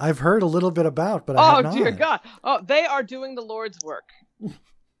not. I've heard a little bit about, but I have not. Oh, dear God. Oh, they are doing the Lord's work.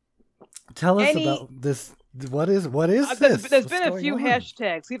 Tell us about this. What is this? There's been a few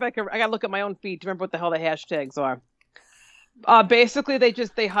hashtags. See if I got to look at my own feed to remember what the hell the hashtags are. Basically, they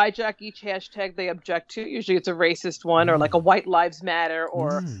hijack each hashtag they object to. Usually, it's a racist one, or like a White Lives Matter,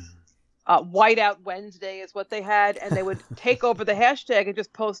 or Whiteout Wednesday is what they had, and they would take over the hashtag and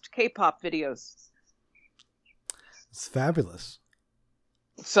just post K-pop videos. It's fabulous.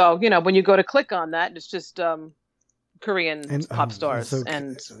 So when you go to click on that, it's just Korean pop stars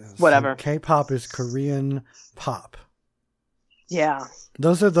and whatever. So K-pop is Korean pop. Yeah.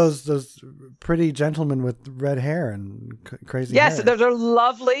 Those are those pretty gentlemen with red hair and crazy hair. Yes, they're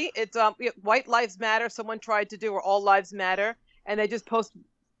lovely. It's White Lives Matter. Someone tried to do, or All Lives Matter, and they just post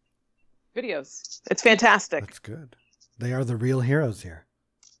videos. It's fantastic. That's good. They are the real heroes here.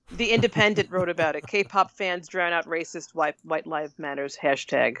 The Independent wrote about it. K-pop fans drown out racist White Lives Matters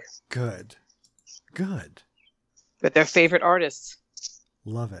hashtag. Good. With their favorite artists.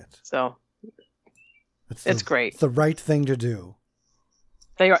 Love it. So it's great. It's the right thing to do.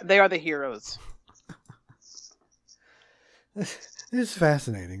 They are the heroes. It's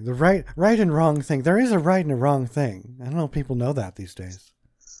fascinating. The right and wrong thing. There is a right and a wrong thing. I don't know if people know that these days.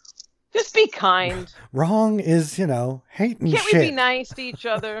 Just be kind. Wrong is, hate and Can't shit. we be nice to each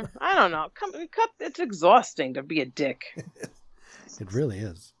other? I don't know. It's exhausting to be a dick. It really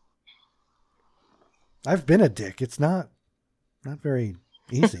is. I've been a dick. It's not very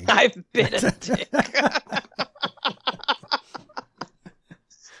easy. I've been a dick.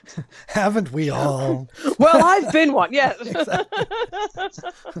 Haven't we all? Well, I've been one, yes. Exactly.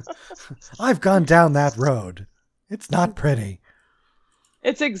 I've gone down that road. It's not pretty.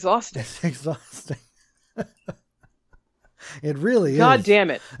 It's exhausting. It's exhausting. It really is. God damn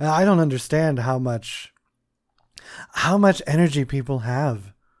it. I don't understand how much energy people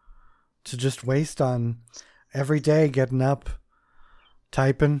have to just waste on every day getting up,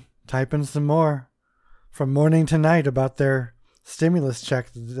 typing some more from morning to night about their stimulus check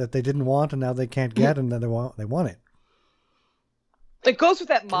that they didn't want and now they can't get, and then they want it. It goes with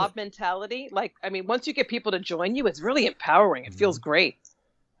that mob mentality. Like, I mean, once you get people to join you, it's really empowering. It feels great.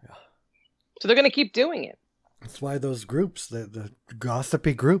 Yeah. So they're going to keep doing it. That's why those groups, the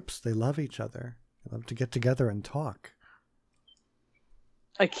gossipy groups, they love each other. They love to get together and talk.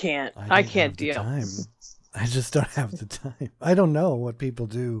 I can't deal. Time. I just don't have the time. I don't know what people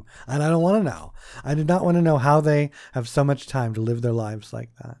do, and I don't want to know. I do not want to know how they have so much time to live their lives like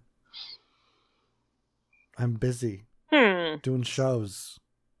that. I'm busy doing shows,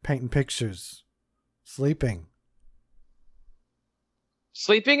 painting pictures, sleeping.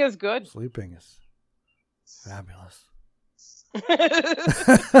 Sleeping is good. Sleeping is fabulous.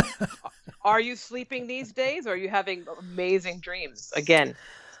 Are you sleeping these days, or are you having amazing dreams again?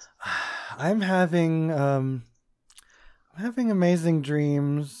 I'm having amazing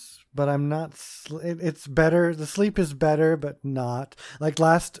dreams, but I'm not. It's better. The sleep is better, but not like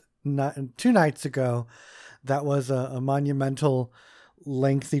 2 nights ago. That was a monumental,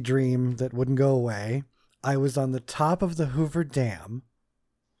 lengthy dream that wouldn't go away. I was on the top of the Hoover Dam,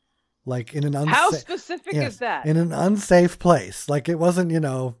 like in an How specific is that? In an unsafe place. Like it wasn't,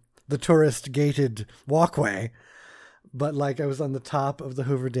 the tourist gated walkway. But like I was on the top of the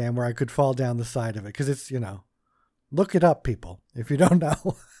Hoover Dam where I could fall down the side of it. Because it's, look it up, people, if you don't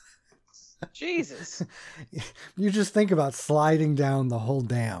know. Jesus. You just think about sliding down the whole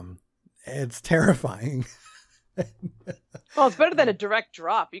dam. It's terrifying. Well, it's better than a direct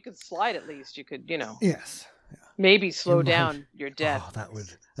drop. You could slide at least. You could, Yes. Yeah. Maybe slow down your death. Oh,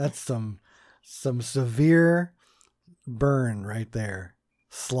 that's some severe burn right there.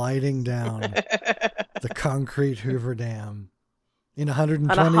 Sliding down the concrete Hoover Dam in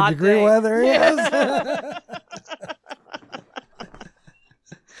 120-degree weather. Yeah.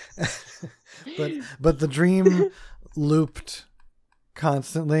 Yes. but the dream looped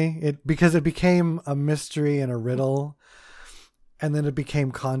constantly because it became a mystery and a riddle, and then it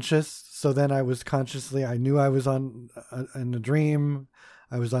became conscious. So then I knew I was in a dream.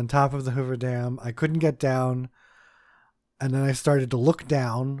 I was on top of the Hoover Dam. I couldn't get down. And then I started to look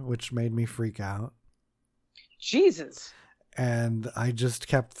down, which made me freak out. Jesus. And I just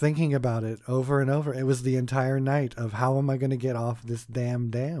kept thinking about it over and over. It was the entire night of how am I going to get off this damn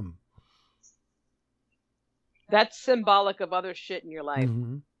dam? That's symbolic of other shit in your life.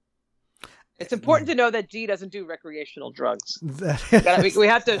 Mm-hmm. It's important to know that Dee doesn't do recreational drugs. We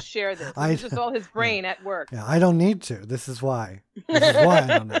have to share this. It's just all his brain at work. Yeah, I don't need to. This is why. I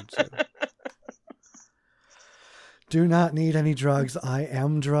don't need to. Do not need any drugs. I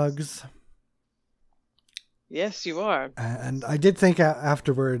am drugs. Yes, you are. And I did think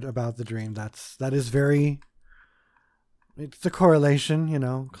afterward about the dream. That is very. It's a correlation,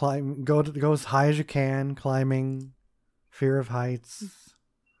 go as high as you can. Climbing, fear of heights,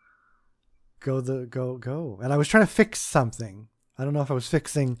 go. And I was trying to fix something. I don't know if I was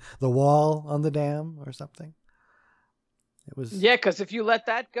fixing the wall on the dam or something. It was. Yeah, because if you let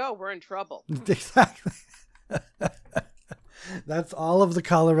that go, we're in trouble. Exactly. That's all of the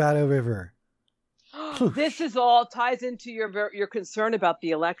Colorado River. This is all ties into your concern about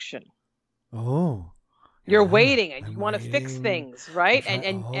the election. Oh. You're waiting and you want to fix things, right?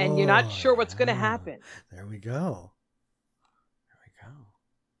 And you're not sure what's going to happen. There we go.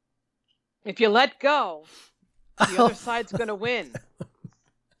 If you let go, the other side's going to win.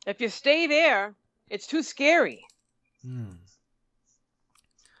 If you stay there, it's too scary. And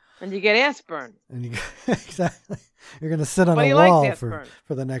you get ass burn. And you exactly. You're going to sit on a wall for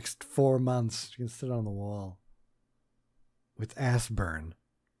the next 4 months. You can sit on the wall with ass burn.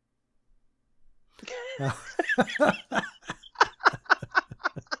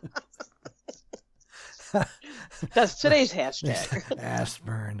 That's today's hashtag. Ass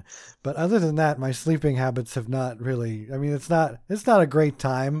burn. But other than that, my sleeping habits have not really. I mean, it's not a great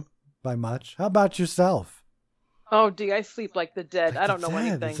time by much. How about yourself? Oh, Dee, I sleep like the dead. I don't know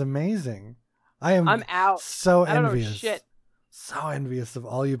anything. It's amazing. I'm out. So I don't envious. know shit. So envious of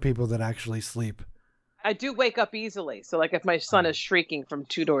all you people that actually sleep. I do wake up easily. So, like, if my son is shrieking from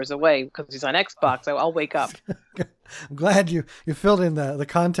 2 doors away because he's on Xbox, I'll wake up. I'm glad you filled in the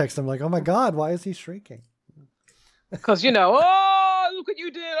context. I'm like, oh my God, why is he shrieking? Because, oh, look what you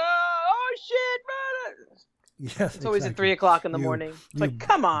did. Oh, shit, man. Yes, it's always at 3 o'clock in the morning. It's like,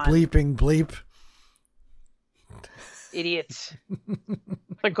 come on. Bleep. Idiots.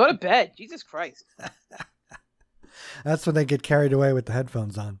 Like, go to bed. Jesus Christ. That's when they get carried away with the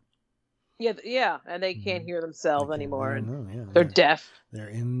headphones on. Yeah, and they can't hear themselves anymore. Yeah, they're deaf. They're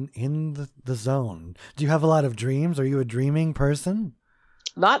in the zone. Do you have a lot of dreams? Are you a dreaming person?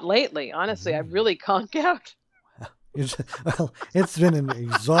 Not lately, honestly. I really conk out. Well, it's been an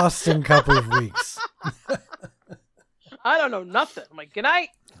exhausting couple of weeks. I don't know nothing. I'm like, good night.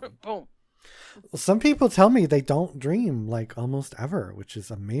 Boom. Well, some people tell me they don't dream like almost ever, which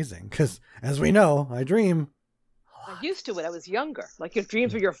is amazing because, as we know, I dream. I used to when I was younger. Like your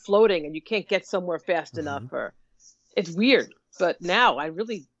dreams where you're floating and you can't get somewhere fast enough, or it's weird. But now I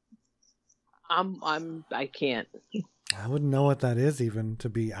really, I can't. I wouldn't know what that is even to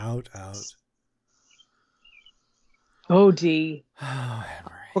be out. Oh, Dee. Oh,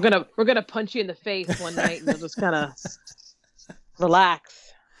 Henry. We're gonna punch you in the face one night and you'll just kind of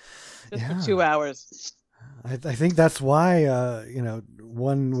relax just for 2 hours. I think that's why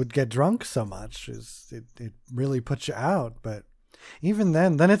one would get drunk so much. Is it really puts you out? But even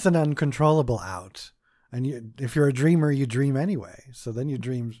then it's an uncontrollable out. And if you're a dreamer, you dream anyway. So then you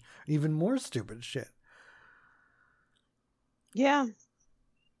dream even more stupid shit. Yeah.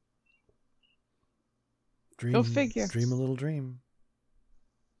 Go figure. Dream a little dream.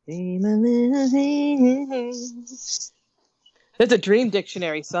 Dream a little dream. There's a dream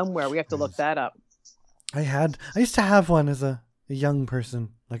dictionary somewhere. We have to look that up. I used to have one as a young person,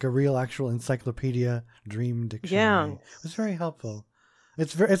 like a real actual encyclopedia dream dictionary. Yeah. It was very helpful.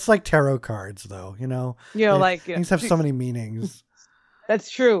 It's like tarot cards though, things have so many meanings.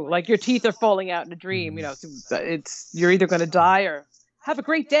 That's true. Like your teeth are falling out in a dream, it's you're either going to die or have a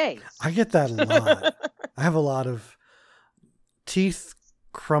great day. I get that a lot. I have a lot of teeth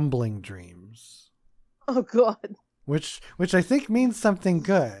crumbling dreams. Oh God. Which I think means something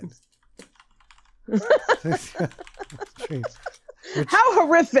good. How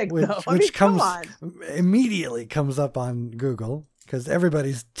horrific, though. Which immediately comes up on Google because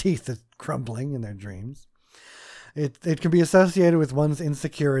everybody's teeth are crumbling in their dreams. It can be associated with one's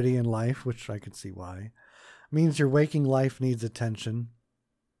insecurity in life, which I could see why. It means your waking life needs attention.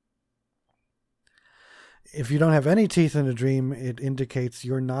 If you don't have any teeth in a dream, it indicates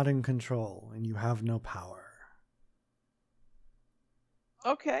you're not in control and you have no power.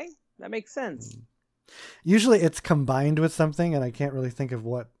 Okay, that makes sense. Usually it's combined with something, and I can't really think of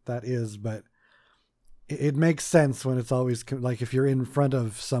what that is, but it makes sense when it's always like if you're in front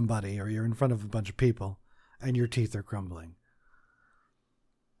of somebody or you're in front of a bunch of people and your teeth are crumbling.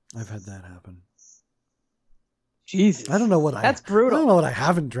 I've had that happen. Jesus. I don't know what That's brutal. I don't know what I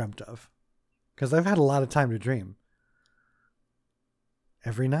haven't dreamt of because I've had a lot of time to dream.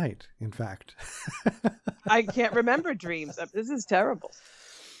 Every night, in fact. I can't remember dreams. This is terrible.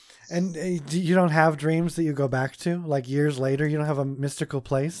 And you don't have dreams that you go back to, like years later? You don't have a mystical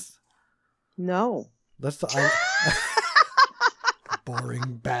place? No. That's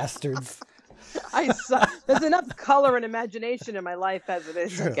boring bastards. There's enough color and imagination in my life as it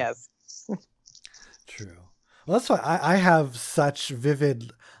is, True. I guess. True. Well, that's why I have such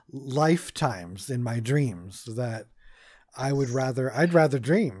vivid lifetimes in my dreams that I'd rather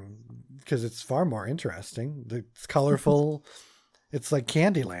dream because it's far more interesting. It's colorful. It's like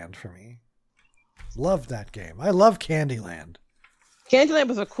Candyland for me. Love that game. I love Candyland. Candyland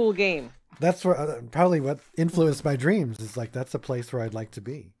was a cool game. That's where probably what influenced my dreams. Is like that's a place where I'd like to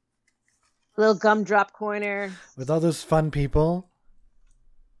be. Little gumdrop corner with all those fun people.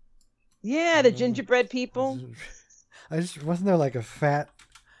 Yeah, the gingerbread people. Wasn't there like a fat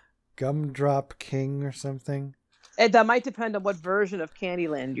gumdrop king or something? And that might depend on what version of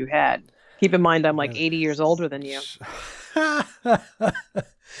Candyland you had. Keep in mind, I'm like 80 years older than you.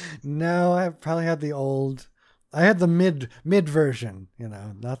 No, I probably had the old. I had the mid version,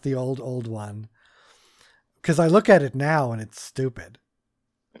 not the old one. Because I look at it now and it's stupid.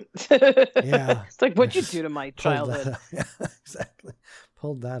 Yeah, it's like what'd you do to my childhood? Yeah, exactly.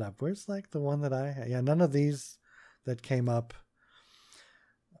 Pulled that up. Where's like the one that I had? Yeah, none of these that came up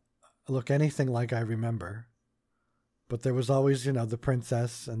look anything like I remember. But there was always, the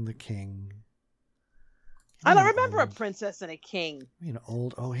princess and the king. I don't remember a princess and a king.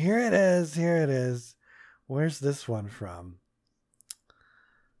 Old. Oh, here it is. Here it is. Where's this one from?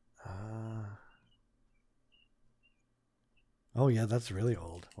 Oh, yeah, that's really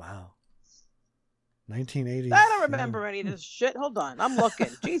old. Wow. 1980s. I don't remember any of this shit. Hold on. I'm looking.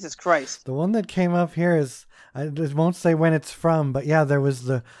 Jesus Christ. The one that came up here is, I just won't say when it's from, but yeah, there was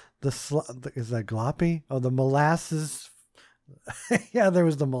is that Gloppy? Oh, the molasses. Yeah, there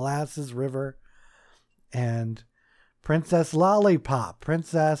was the molasses river and Princess Lollipop.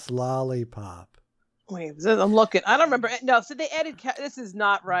 Wait, I'm looking. I don't remember. No, so they added. This is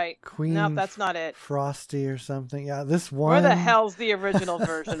not right. Queen. No, that's not it. Frosty or something. Yeah, this one. Where the hell's the original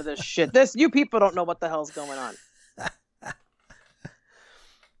version of this shit? You people don't know what the hell's going on.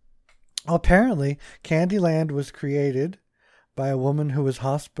 Apparently, Candyland was created by a woman who was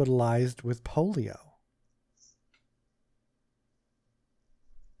hospitalized with polio.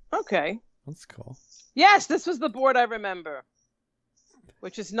 Okay. That's cool. Yes, this was the board I remember.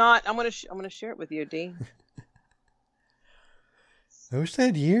 Which is not. I'm gonna share it with you, D. I wish they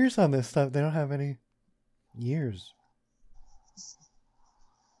had years on this stuff. They don't have any years.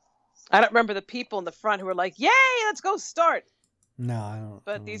 I don't remember the people in the front who were like, "Yay, let's go start." No, I don't.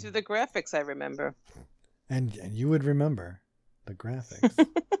 But these are the graphics I remember. And you would remember the graphics.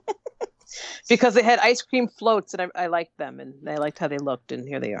 Because they had ice cream floats, and I liked them, and I liked how they looked, and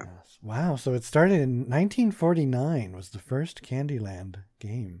here they are. Yes. Wow, so it started in 1949 was the first Candyland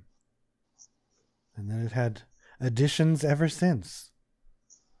game. And then it had additions ever since.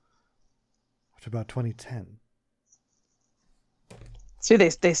 Which about 2010. See,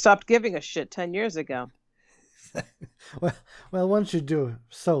 they stopped giving a shit 10 years ago. well, once you do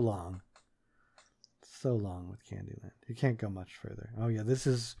so long with Candyland, you can't go much further. Oh yeah, this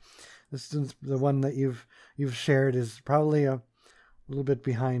is the one that you've shared is probably a little bit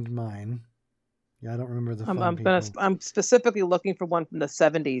behind mine. Yeah, I don't remember the. I'm specifically looking for one from the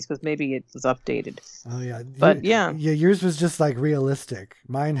 70s because maybe it was updated. Oh yeah, but yeah, yours was just like realistic.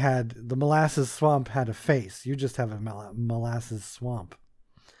 Mine had the molasses swamp had a face. You just have a molasses swamp,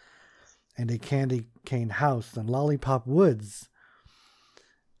 and a candy cane house, and lollipop woods,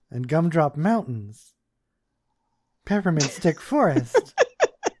 and gumdrop mountains, peppermint stick forest.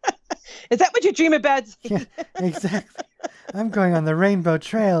 Is that what you dream about? Yeah, exactly. I'm going on the rainbow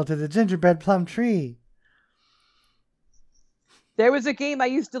trail to the gingerbread plum tree. There was a game I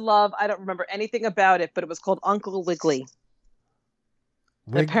used to love. I don't remember anything about it, but it was called Uncle Wiggly.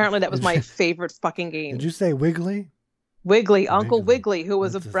 Apparently that was my favorite fucking game. Did you say Wiggly? Wiggly, Uncle Wiggly, who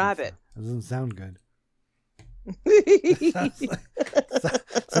was a rabbit. That doesn't sound good.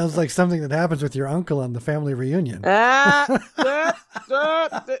 Sounds like something that happens with your uncle on the family reunion.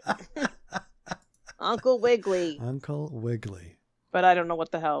 Uncle Wiggly. Uncle Wiggly. But I don't know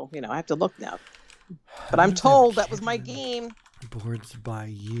what the hell. I have to look now. But I'm told that was my game. Boards by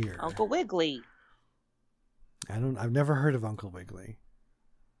year. Uncle Wiggly. I've never heard of Uncle Wiggly.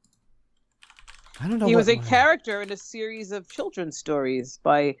 I don't know. He was a character in a series of children's stories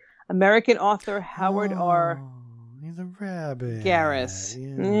by American author Howard R. He's a rabbit. Garris.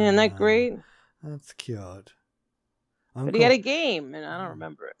 Yeah. Isn't that great? That's cute. But he had a game, and I don't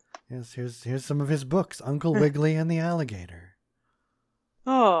remember it. Yes, here's some of his books. Uncle Wiggly and the Alligator.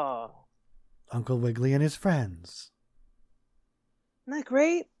 Oh. Uncle Wiggly and his friends. Isn't that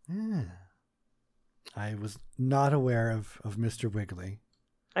great? Yeah. I was not aware of Mr. Wiggly.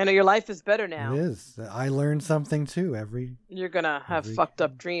 I know your life is better now. It is. I learned something too You're going to have fucked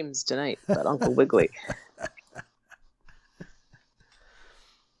up dreams tonight about Uncle Wiggly.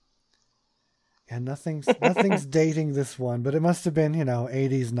 And nothing's dating this one, but it must have been,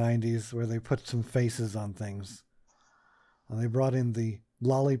 80s, 90s, where they put some faces on things. And they brought in the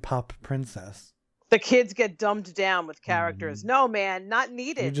lollipop princess. The kids get dumbed down with characters. No, man, not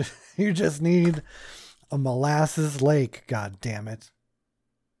needed. You just need a molasses lake, god damn it.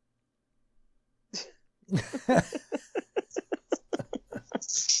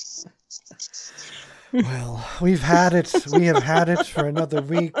 Well, we've had it. We have had it for another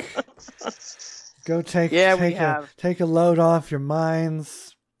week. Go take a load off your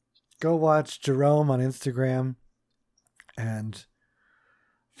minds. Go watch Jerome on Instagram and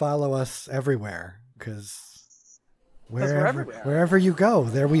follow us everywhere, because wherever you go,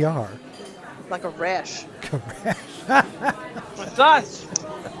 there we are. Like a rash. A rash. It's us.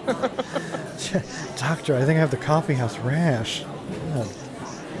 Doctor, I think I have the coffee house rash. God.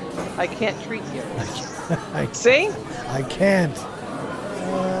 I can't treat you. See? I can't.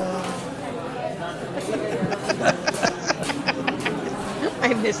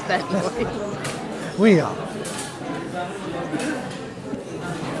 I miss that noise. We are.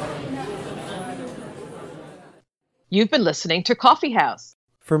 You've been listening to Coffee House.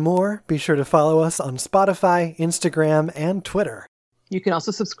 For more, be sure to follow us on Spotify, Instagram, and Twitter. You can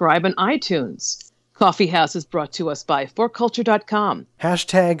also subscribe on iTunes. Coffee House is brought to us by forculture.com.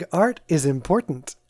 #ArtIsImportant.